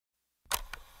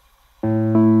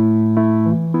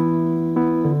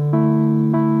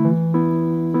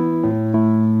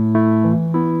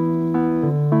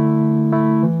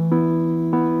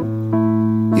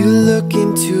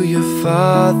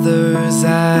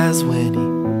eyes when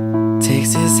he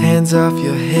takes his hands off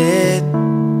your head.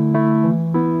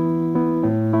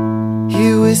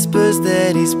 He whispers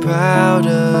that he's proud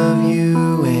of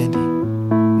you and he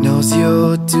knows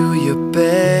you'll do your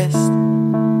best.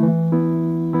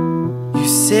 You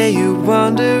say you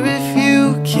wonder if you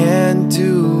can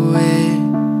do it,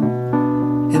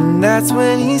 and that's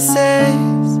when he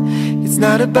says it's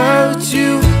not about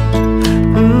you.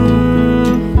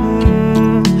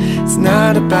 It's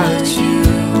not about you.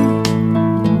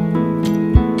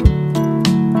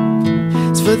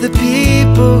 It's for the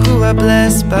people who are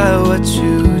blessed by what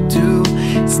you do.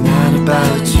 It's not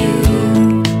about you.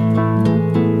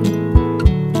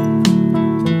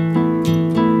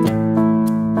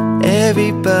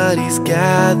 Everybody's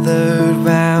gathered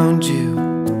round you,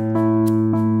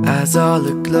 eyes all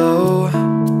aglow.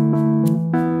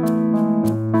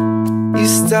 You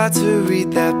start to read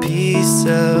that piece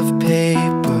of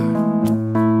paper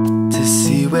to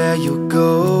see where you'll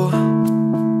go,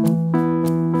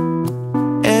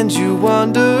 and you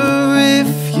wonder if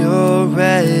you're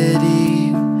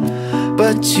ready,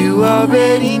 but you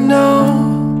already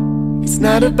know it's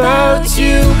not about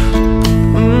you.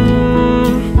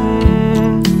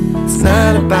 It's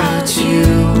not about you.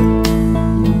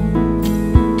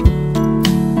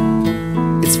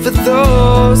 It's for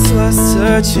those who are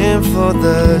searching for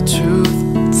the truth.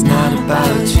 It's not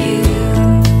about you.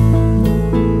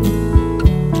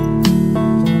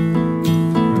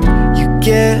 You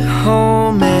get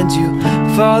home and you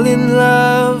fall in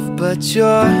love, but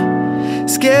you're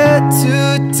scared to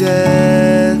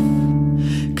death,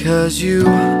 'cause you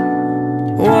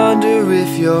wonder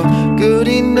if you're good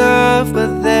enough,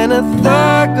 but then a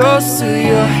thought goes to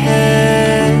your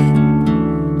head.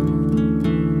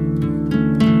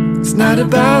 It's not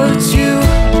about you.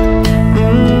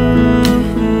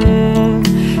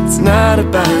 It's not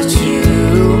about you.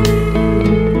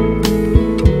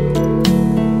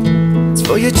 It's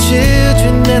for your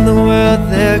children and the world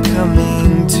they're coming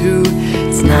to.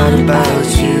 It's not about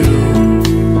you.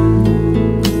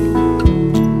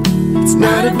 It's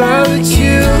not about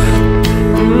you.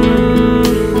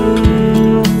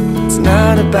 It's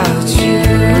not about you.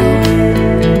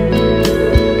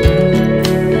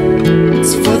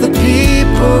 It's for the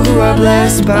people who are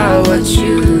blessed by what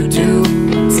you do.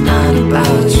 It's not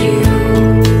about you.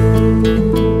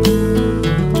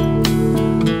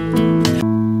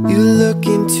 You look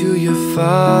into your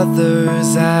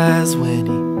Father's eyes when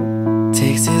he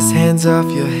takes his hands off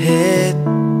your head.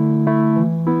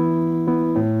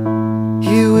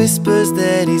 He whispers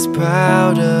that he's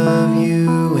proud of you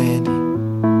and he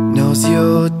knows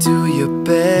you'll do your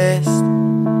best.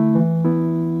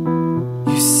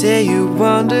 You say you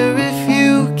wonder if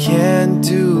you can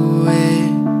do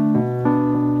it,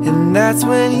 and that's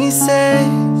when he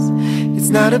says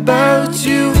it's not about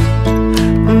you.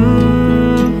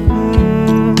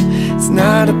 It's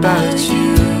not about you.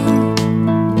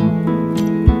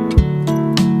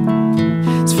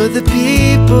 For the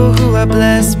people who are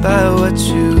blessed by what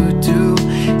you do.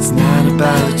 It's not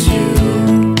about you.